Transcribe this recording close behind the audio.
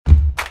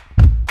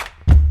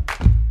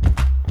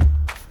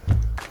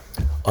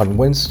On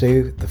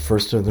Wednesday, the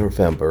 1st of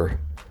November,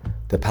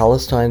 the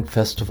Palestine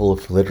Festival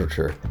of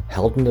Literature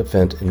held an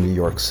event in New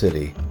York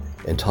City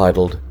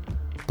entitled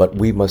 "But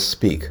We Must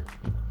Speak"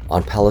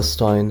 on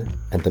Palestine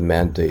and the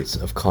Mandates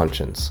of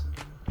Conscience.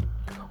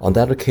 On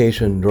that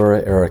occasion,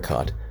 Noura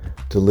Erakat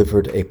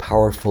delivered a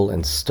powerful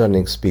and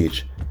stunning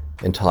speech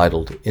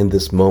entitled "In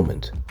This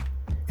Moment,"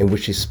 in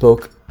which she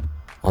spoke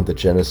on the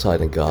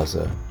genocide in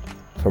Gaza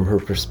from her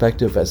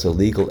perspective as a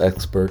legal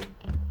expert,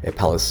 a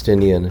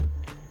Palestinian,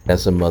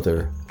 as a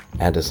mother,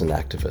 and as an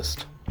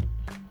activist.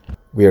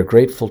 We are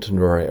grateful to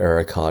Noura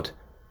Erakat,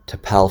 to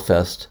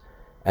PalFest,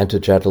 and to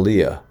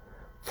Jadaliyya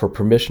for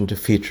permission to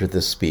feature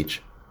this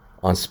speech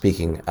on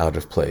Speaking Out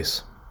of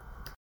Place.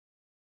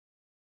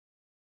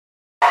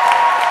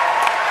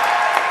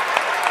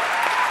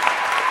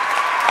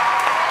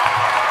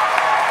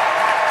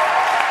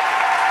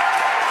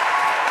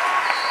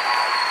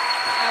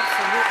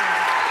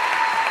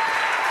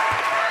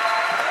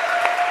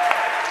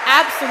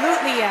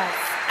 Absolutely yes.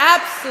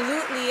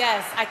 Absolutely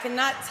yes. I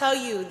cannot tell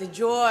you the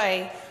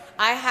joy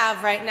I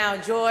have right now,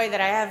 joy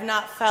that I have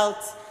not felt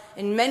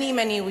in many,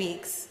 many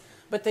weeks,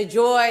 but the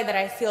joy that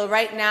I feel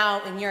right now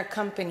in your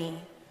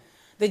company.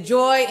 The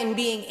joy in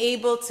being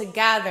able to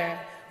gather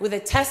with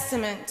a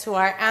testament to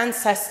our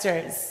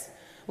ancestors,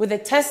 with a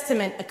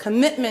testament, a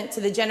commitment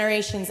to the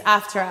generations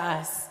after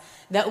us,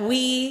 that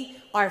we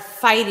are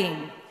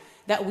fighting,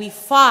 that we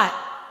fought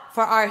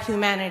for our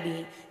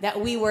humanity,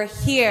 that we were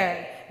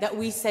here, that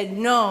we said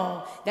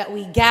no, that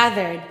we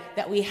gathered,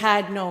 that we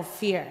had no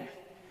fear.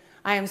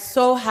 I am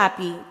so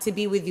happy to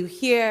be with you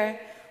here,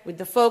 with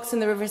the folks in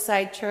the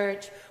Riverside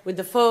Church, with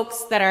the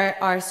folks that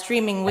are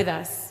streaming with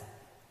us.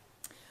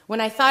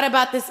 When I thought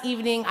about this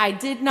evening, I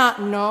did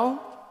not know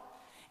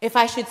if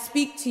I should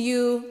speak to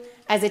you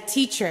as a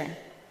teacher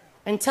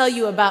and tell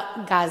you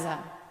about Gaza.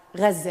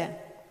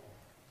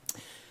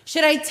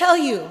 Should I tell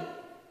you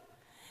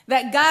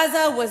that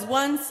Gaza was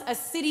once a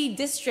city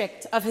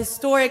district of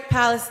historic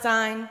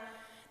Palestine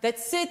that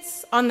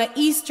sits on the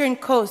eastern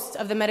coast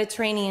of the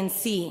Mediterranean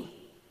Sea,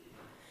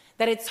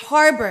 that its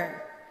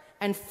harbor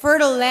and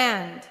fertile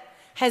land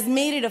has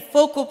made it a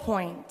focal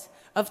point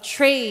of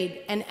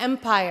trade and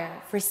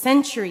empire for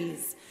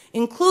centuries,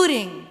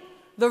 including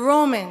the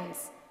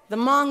Romans, the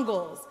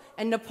Mongols,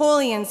 and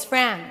Napoleon's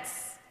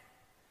France,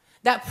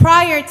 that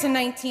prior to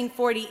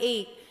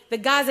 1948, the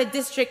Gaza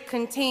district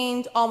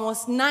contained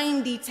almost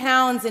 90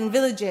 towns and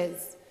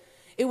villages.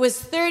 It was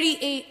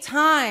 38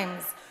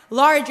 times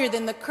larger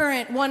than the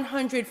current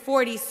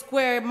 140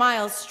 square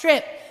mile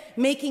strip,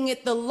 making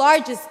it the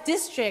largest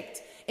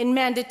district in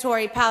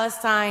mandatory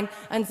Palestine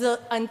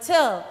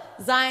until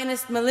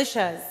Zionist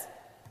militias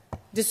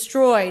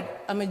destroyed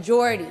a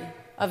majority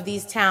of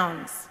these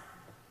towns.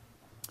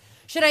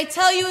 Should I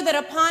tell you that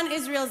upon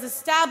Israel's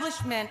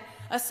establishment,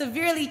 a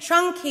severely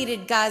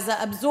truncated Gaza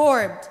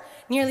absorbed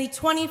nearly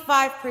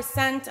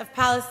 25% of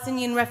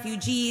Palestinian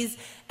refugees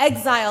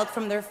exiled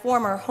from their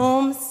former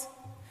homes,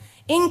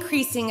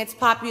 increasing its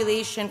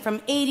population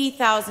from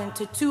 80,000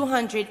 to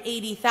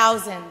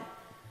 280,000,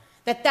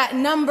 that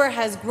number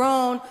has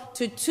grown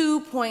to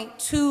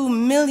 2.2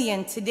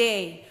 million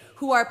today,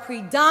 who are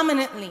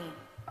predominantly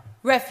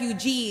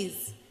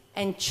refugees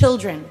and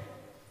children,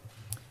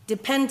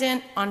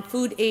 dependent on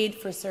food aid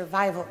for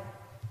survival.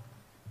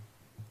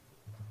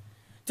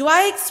 Do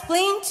I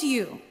explain to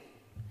you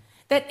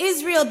that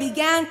Israel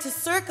began to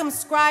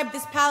circumscribe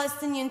this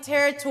Palestinian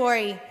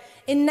territory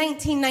in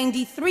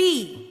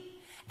 1993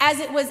 as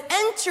it was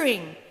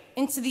entering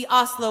into the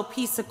Oslo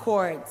Peace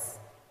Accords?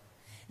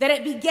 That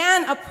it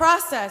began a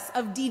process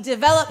of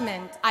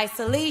de-development,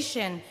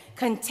 isolation,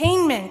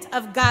 containment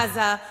of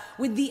Gaza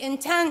with the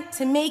intent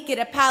to make it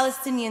a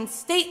Palestinian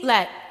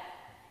statelet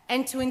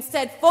and to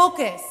instead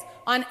focus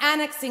on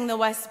annexing the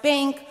West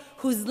Bank,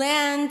 whose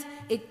land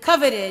it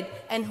coveted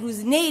and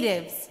whose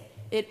natives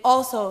it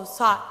also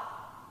sought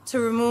to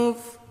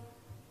remove.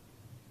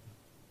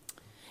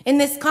 In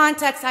this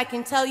context, I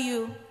can tell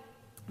you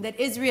that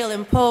Israel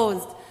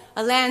imposed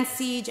a land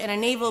siege and a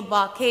naval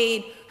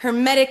blockade,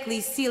 hermetically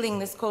sealing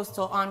this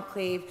coastal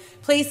enclave,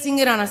 placing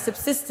it on a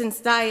subsistence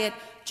diet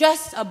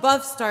just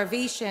above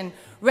starvation,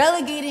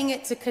 relegating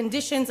it to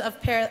conditions of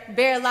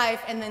bare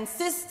life, and then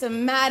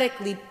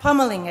systematically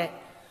pummeling it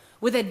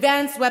with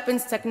advanced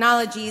weapons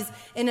technologies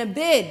in a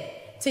bid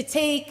to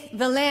take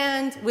the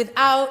land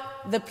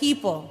without the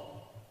people,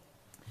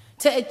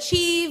 to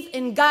achieve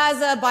in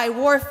Gaza by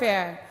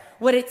warfare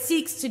what it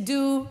seeks to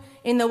do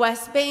in the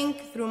West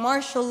Bank through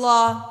martial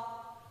law,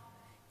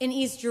 in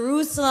East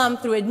Jerusalem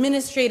through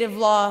administrative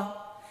law,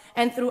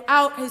 and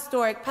throughout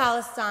historic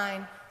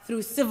Palestine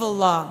through civil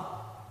law.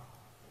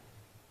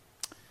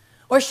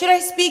 Or should I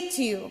speak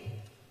to you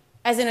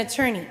as an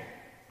attorney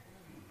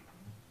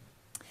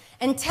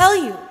and tell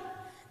you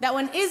that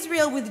when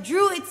Israel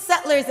withdrew its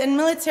settlers and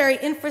military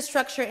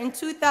infrastructure in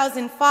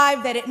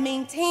 2005, that it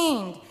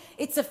maintained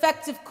its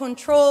effective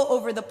control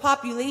over the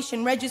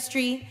population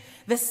registry,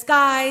 the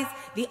skies,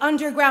 the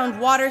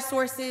underground water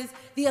sources,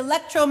 the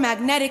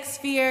electromagnetic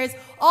spheres,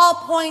 all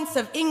points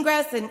of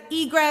ingress and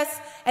egress,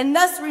 and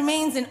thus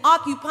remains in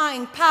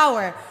occupying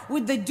power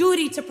with the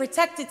duty to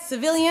protect its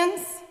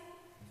civilians?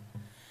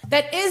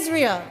 That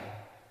Israel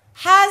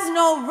has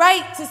no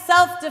right to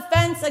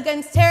self-defense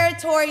against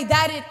territory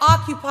that it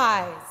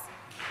occupies.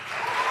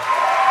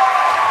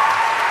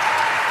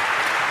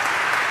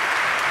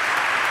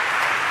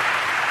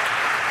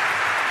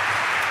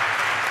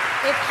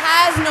 It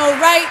has no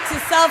right to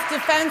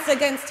self-defense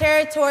against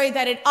territory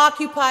that it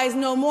occupies,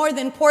 no more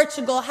than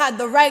Portugal had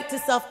the right to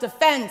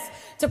self-defense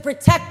to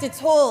protect its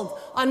hold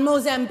on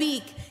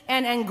Mozambique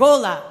and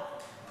Angola.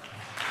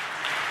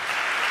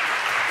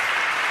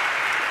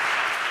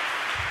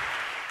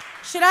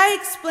 Should I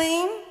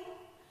explain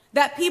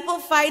that people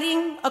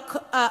fighting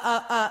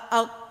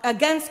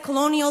against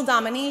colonial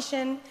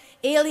domination,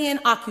 alien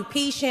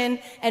occupation,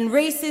 and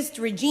racist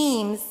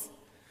regimes,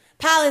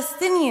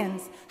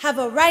 Palestinians have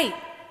a right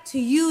to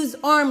use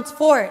armed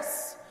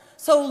force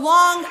so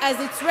long as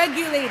it's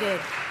regulated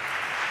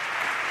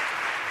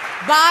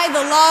by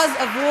the laws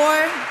of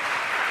war,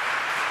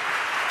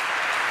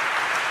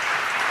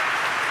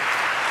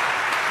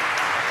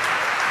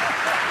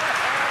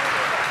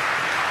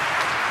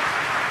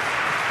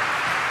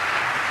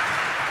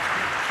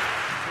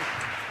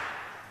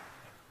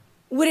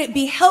 would it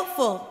be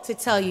helpful to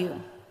tell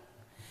you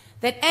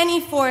that any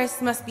force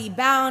must be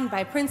bound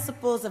by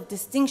principles of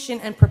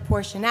distinction and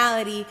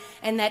proportionality,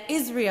 and that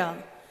Israel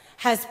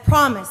has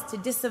promised to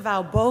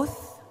disavow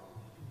both?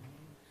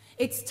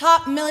 Its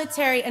top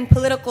military and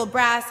political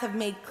brass have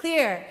made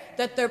clear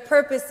that their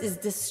purpose is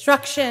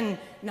destruction,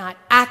 not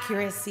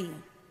accuracy.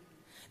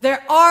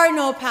 There are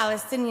no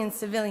Palestinian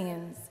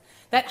civilians,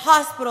 that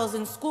hospitals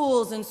and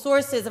schools and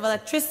sources of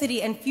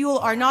electricity and fuel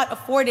are not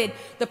afforded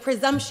the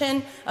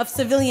presumption of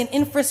civilian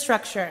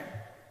infrastructure.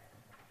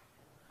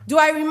 Do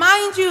I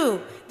remind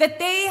you that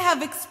they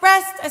have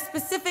expressed a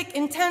specific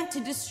intent to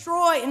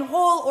destroy in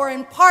whole or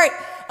in part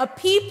a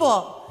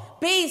people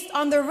based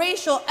on their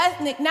racial,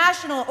 ethnic,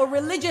 national, or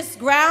religious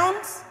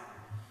grounds?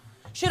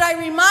 Should I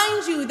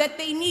remind you that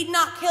they need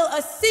not kill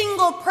a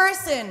single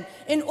person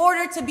in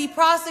order to be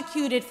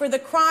prosecuted for the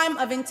crime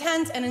of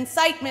intent and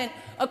incitement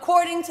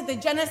according to the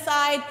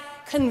Genocide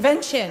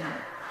Convention?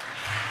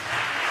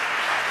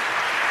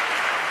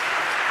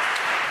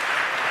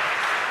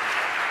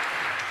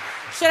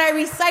 Should I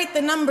recite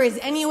the numbers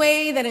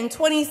anyway, that in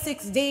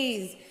 26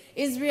 days,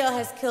 Israel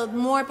has killed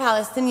more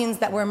Palestinians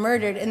that were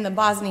murdered in the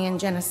Bosnian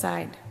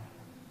genocide?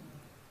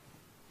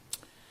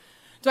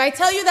 Do I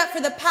tell you that for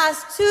the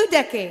past 2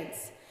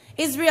 decades,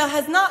 Israel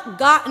has not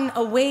gotten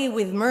away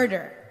with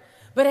murder,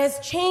 but has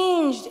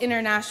changed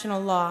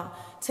international law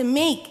to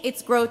make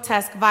its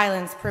grotesque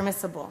violence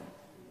permissible?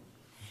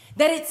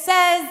 That it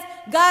says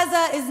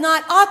Gaza is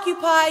not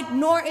occupied,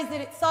 nor is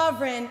it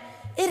sovereign,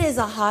 it is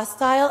a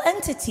hostile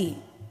entity.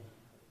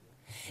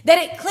 That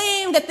it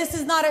claimed that this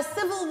is not a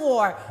civil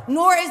war,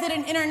 nor is it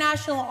an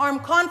international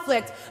armed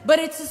conflict, but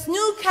it's this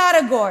new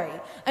category,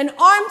 an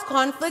armed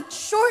conflict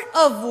short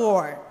of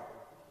war.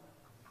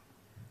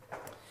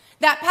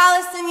 That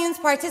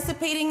Palestinians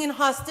participating in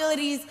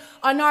hostilities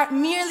are not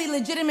merely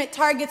legitimate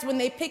targets when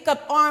they pick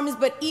up arms,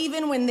 but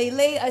even when they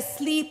lay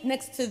asleep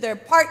next to their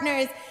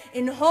partners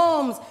in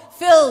homes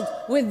filled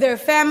with their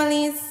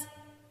families.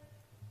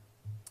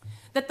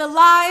 That the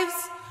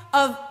lives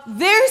of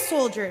their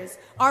soldiers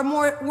are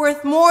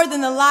worth more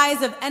than the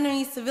lives of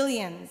enemy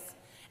civilians,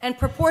 and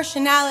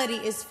proportionality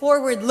is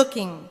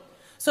forward-looking,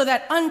 so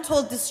that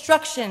untold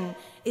destruction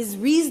is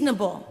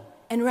reasonable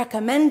and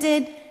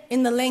recommended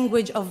in the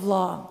language of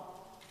law.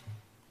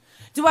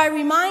 Do I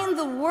remind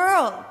the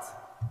world,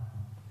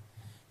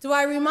 do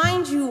I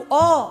remind you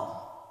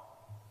all,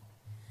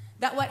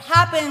 that what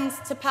happens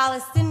to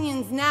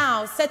Palestinians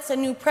now sets a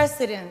new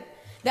precedent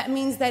that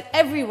means that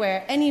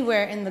everywhere,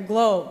 anywhere in the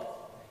globe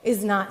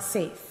is not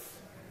safe?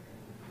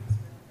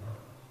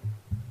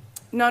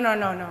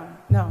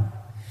 No.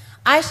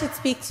 I should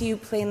speak to you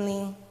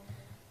plainly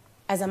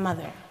as a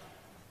mother.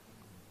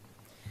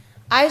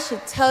 I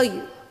should tell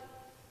you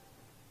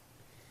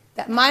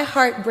that my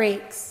heart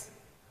breaks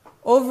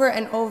over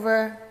and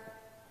over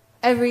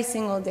every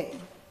single day.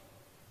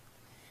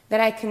 That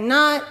I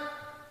cannot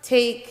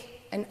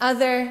take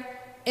another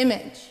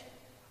image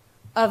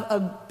of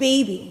a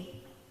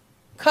baby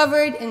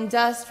covered in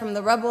dust from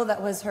the rubble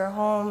that was her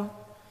home,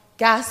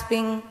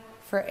 gasping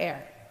for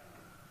air.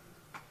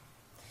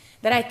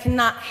 That I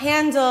cannot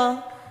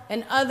handle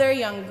another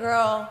young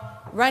girl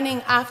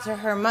running after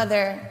her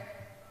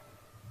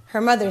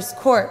mother's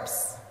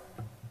corpse,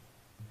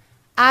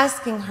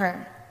 asking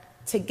her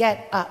to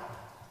get up.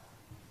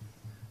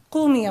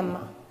 Qumi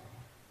yamma,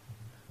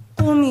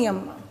 qumi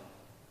yamma,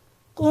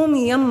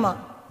 qumi yamma.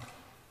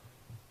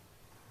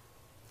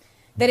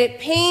 That it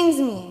pains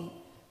me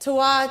to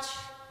watch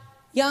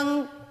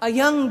a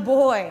young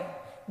boy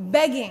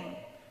begging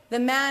the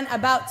man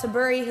about to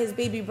bury his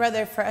baby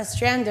brother for a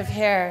strand of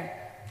hair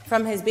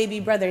from his baby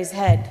brother's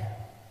head.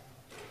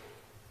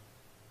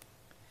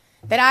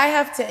 That I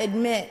have to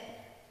admit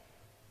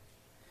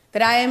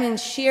that I am in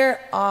sheer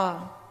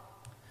awe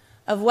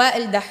of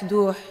Wa'il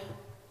Dahduh,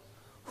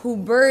 who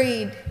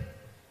buried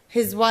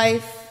his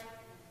wife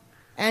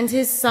and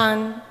his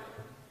son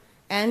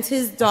and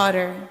his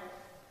daughter,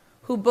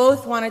 who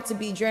both wanted to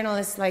be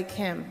journalists like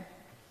him,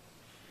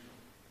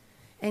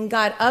 and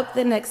got up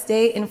the next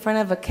day in front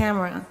of a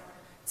camera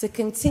to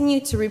continue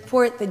to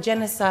report the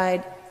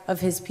genocide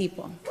of his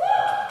people.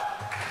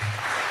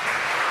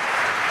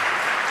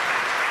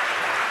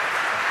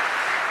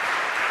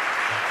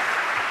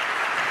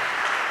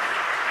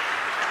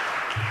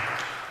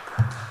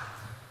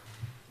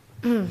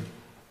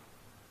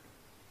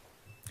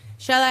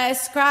 Shall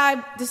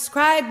I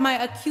describe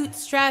my acute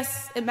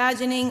stress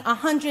imagining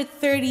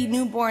 130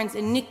 newborns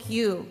in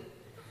NICU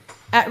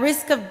at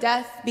risk of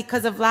death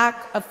because of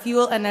lack of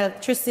fuel and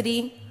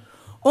electricity,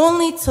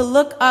 only to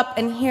look up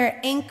and hear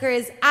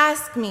anchors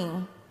ask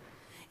me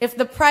if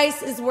the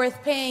price is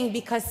worth paying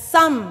because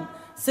some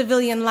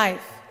civilian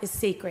life is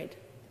sacred?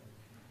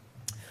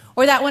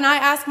 Or that when I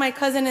ask my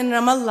cousin in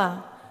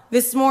Ramallah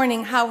this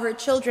morning how her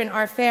children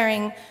are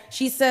faring,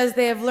 she says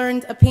they have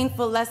learned a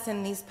painful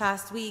lesson these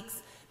past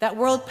weeks, that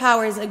world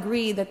powers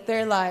agree that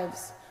their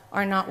lives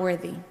are not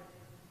worthy.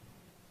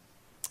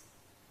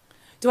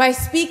 Do I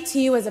speak to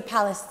you as a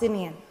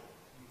Palestinian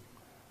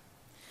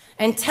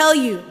and tell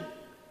you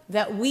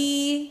that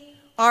we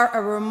are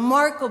a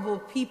remarkable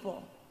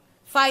people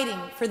fighting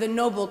for the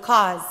noble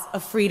cause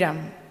of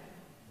freedom?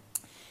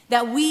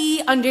 That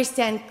we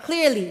understand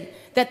clearly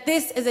that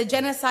this is a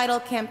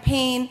genocidal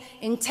campaign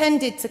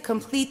intended to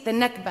complete the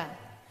Nakba,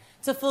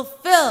 to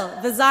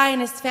fulfill the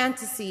Zionist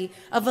fantasy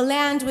of a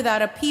land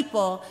without a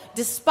people,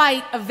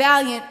 despite a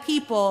valiant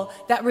people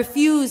that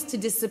refuse to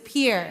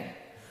disappear,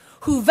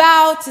 who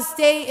vow to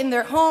stay in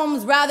their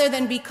homes rather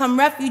than become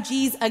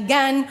refugees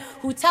again,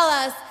 who tell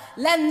us,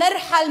 لن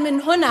نرحل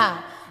من هنا،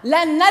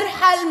 لن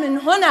نرحل من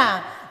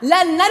هنا،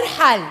 لن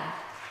نرحل.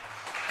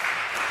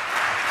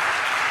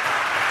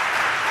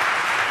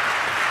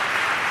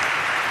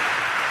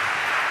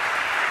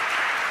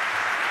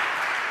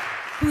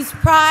 Whose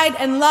pride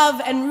and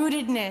love and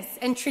rootedness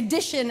and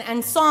tradition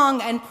and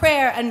song and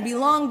prayer and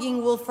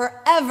belonging will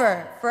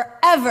forever,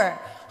 forever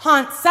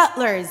haunt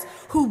settlers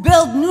who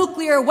build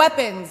nuclear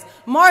weapons,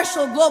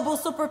 marshal global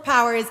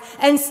superpowers,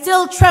 and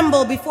still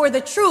tremble before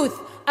the truth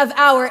of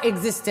our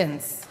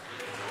existence.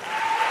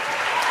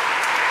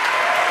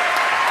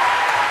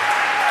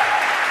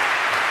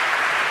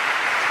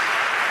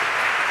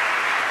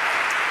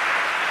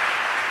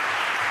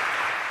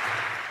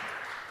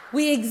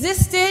 We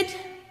existed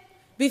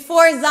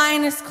before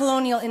Zionist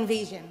colonial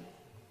invasion.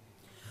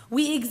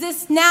 We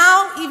exist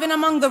now even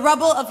among the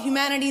rubble of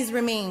humanity's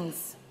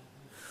remains.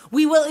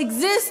 We will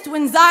exist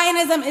when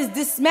Zionism is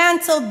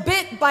dismantled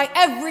bit by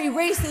every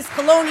racist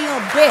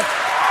colonial bit.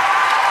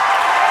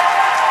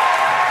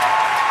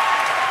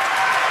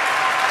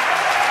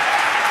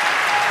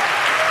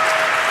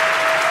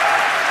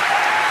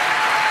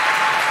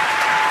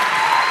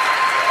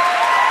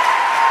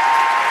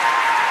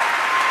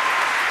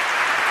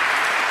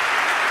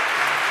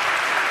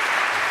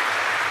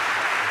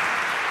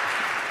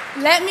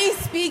 Let me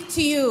speak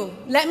to you.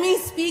 Let me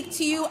speak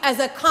to you as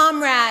a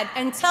comrade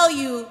and tell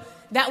you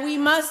that we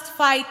must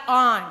fight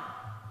on,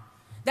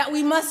 that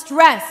we must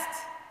rest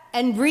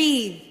and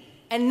breathe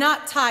and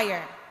not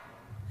tire,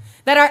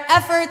 that our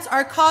efforts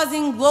are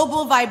causing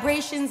global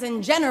vibrations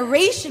and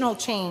generational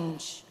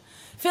change,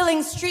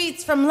 filling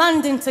streets from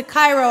London to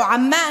Cairo,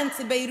 Amman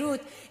to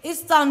Beirut,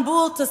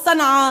 Istanbul to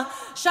Sana'a,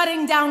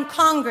 shutting down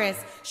Congress,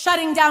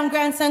 shutting down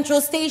Grand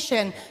Central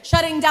Station,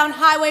 shutting down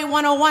Highway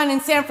 101 in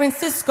San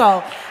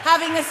Francisco,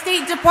 having a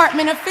State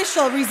Department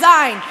official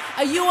resign,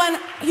 a UN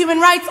human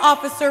rights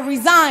officer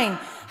resign,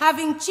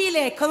 having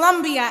Chile,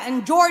 Colombia,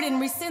 and Jordan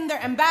rescind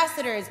their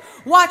ambassadors,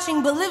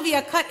 watching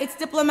Bolivia cut its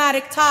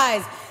diplomatic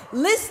ties,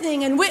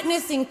 listening and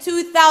witnessing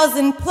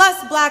 2,000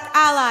 plus black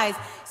allies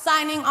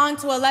signing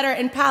onto a letter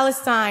in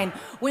Palestine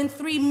when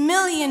 3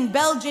 million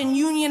Belgian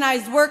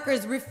unionized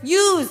workers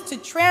refused to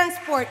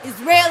transport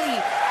Israeli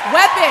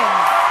weapons.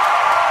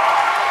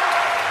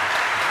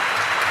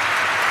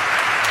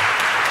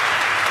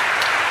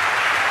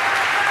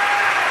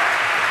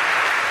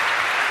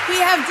 We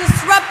have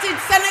disrupted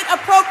Senate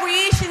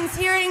appropriations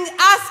hearings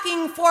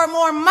asking for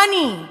more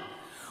money.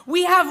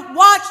 We have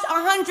watched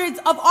hundreds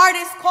of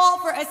artists call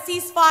for a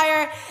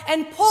ceasefire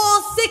and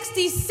poll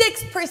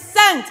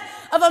 66%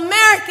 of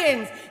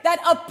Americans that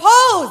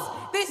oppose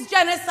this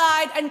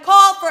genocide and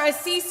call for a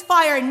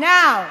ceasefire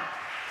now.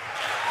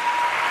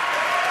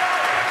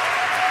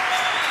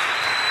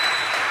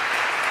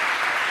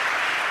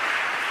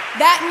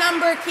 That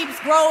number keeps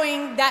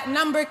growing, that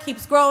number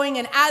keeps growing,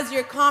 and as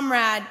your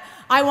comrade,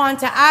 I want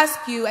to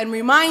ask you and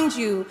remind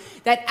you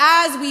that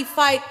as we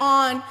fight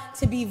on,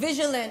 to be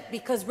vigilant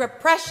because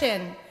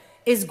repression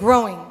is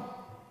growing.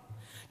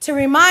 To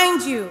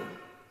remind you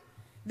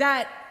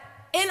that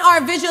in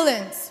our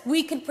vigilance,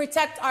 we can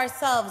protect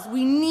ourselves.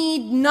 We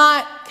need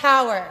not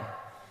cower.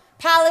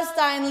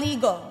 Palestine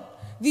Legal,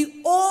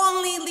 the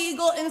only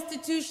legal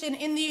institution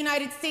in the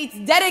United States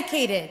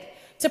dedicated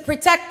to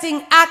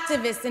protecting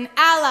activists and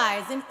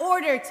allies in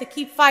order to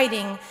keep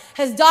fighting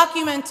has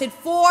documented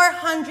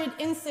 400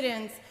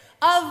 incidents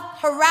of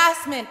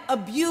harassment,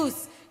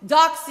 abuse,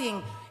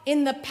 doxing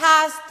in the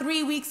past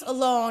 3 weeks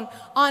alone.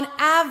 On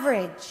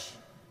average,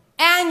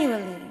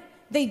 annually,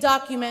 they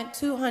document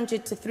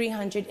 200 to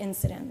 300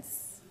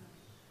 incidents.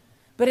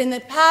 But in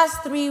the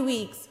past 3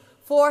 weeks,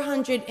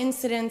 400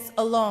 incidents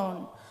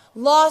alone.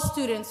 Law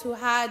students who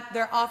had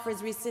their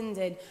offers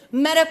rescinded,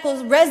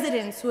 medical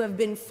residents who have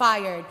been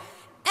fired,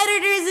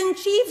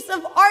 editors-in-chiefs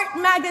of art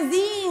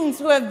magazines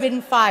who have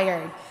been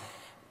fired,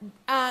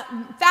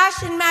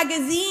 fashion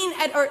magazine,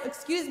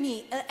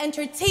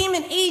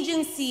 entertainment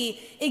agency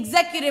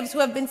executives who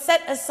have been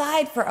set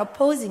aside for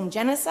opposing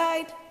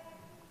genocide.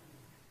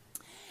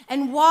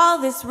 And while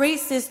this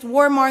racist,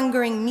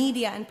 warmongering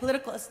media and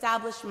political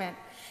establishment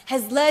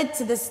has led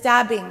to the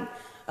stabbing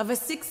of a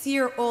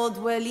 6-year-old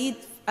Walid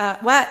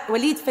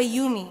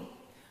Fayoumi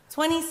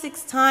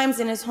 26 times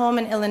in his home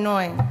in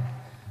Illinois,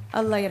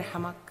 Allah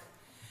yarhamak,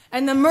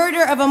 and the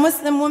murder of a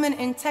Muslim woman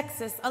in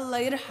Texas, Allah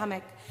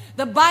yarhamak,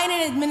 the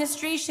Biden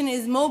administration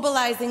is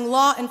mobilizing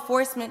law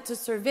enforcement to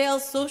surveil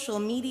social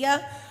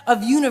media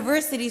of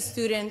university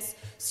students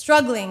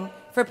struggling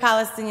for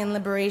Palestinian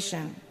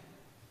liberation.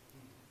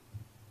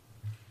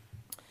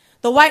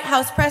 The White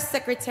House press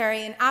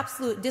secretary, in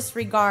absolute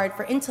disregard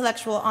for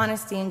intellectual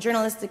honesty and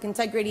journalistic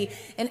integrity,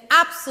 and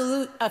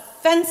absolute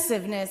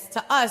offensiveness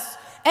to us,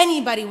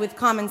 anybody with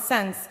common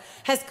sense,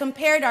 has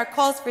compared our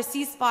calls for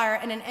ceasefire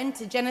and an end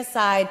to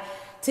genocide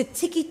to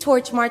tiki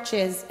torch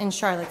marches in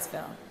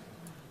Charlottesville.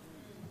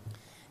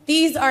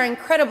 These are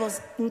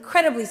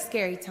incredibly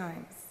scary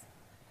times,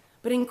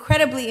 but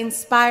incredibly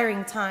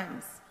inspiring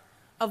times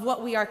of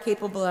what we are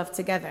capable of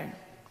together.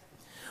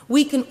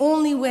 We can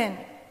only win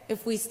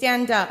if we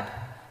stand up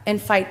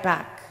and fight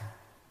back.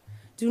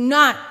 Do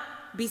not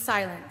be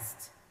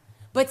silenced,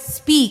 but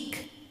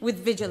speak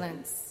with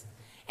vigilance.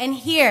 And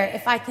here,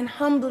 if I can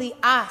humbly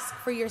ask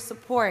for your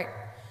support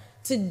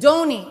to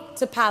donate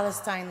to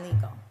Palestine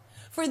Legal.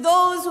 For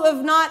those who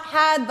have not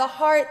had the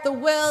heart, the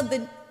will,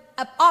 the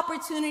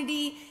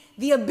opportunity,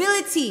 the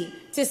ability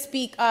to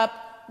speak up,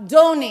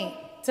 donate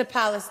to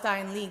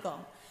Palestine Legal.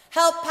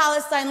 Help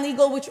Palestine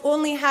Legal, which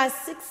only has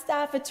 6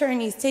 staff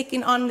attorneys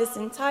taking on this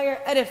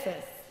entire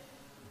edifice.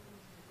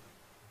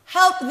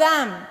 Help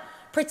them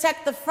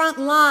protect the front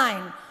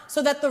line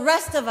so that the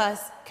rest of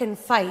us can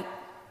fight.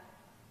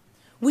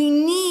 We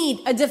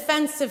need a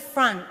defensive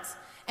front,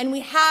 and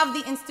we have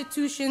the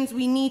institutions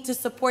we need to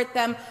support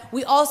them.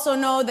 We also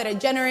know that a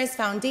generous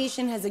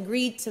foundation has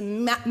agreed to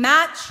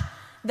match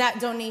that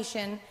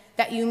donation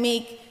that you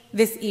make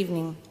this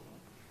evening.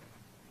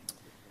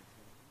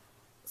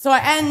 So I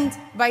end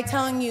by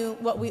telling you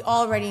what we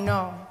already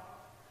know,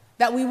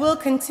 that we will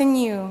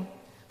continue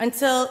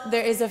until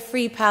there is a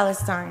free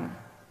Palestine,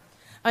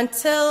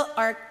 until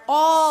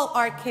all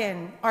our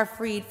kin are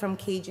freed from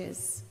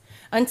cages,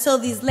 until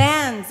these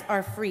lands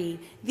are free,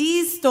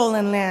 these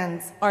stolen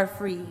lands are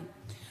free,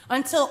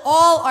 until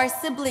all our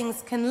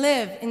siblings can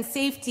live in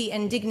safety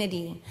and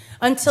dignity,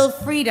 until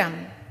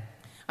freedom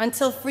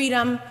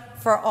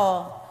for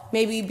all.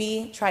 May we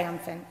be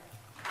triumphant.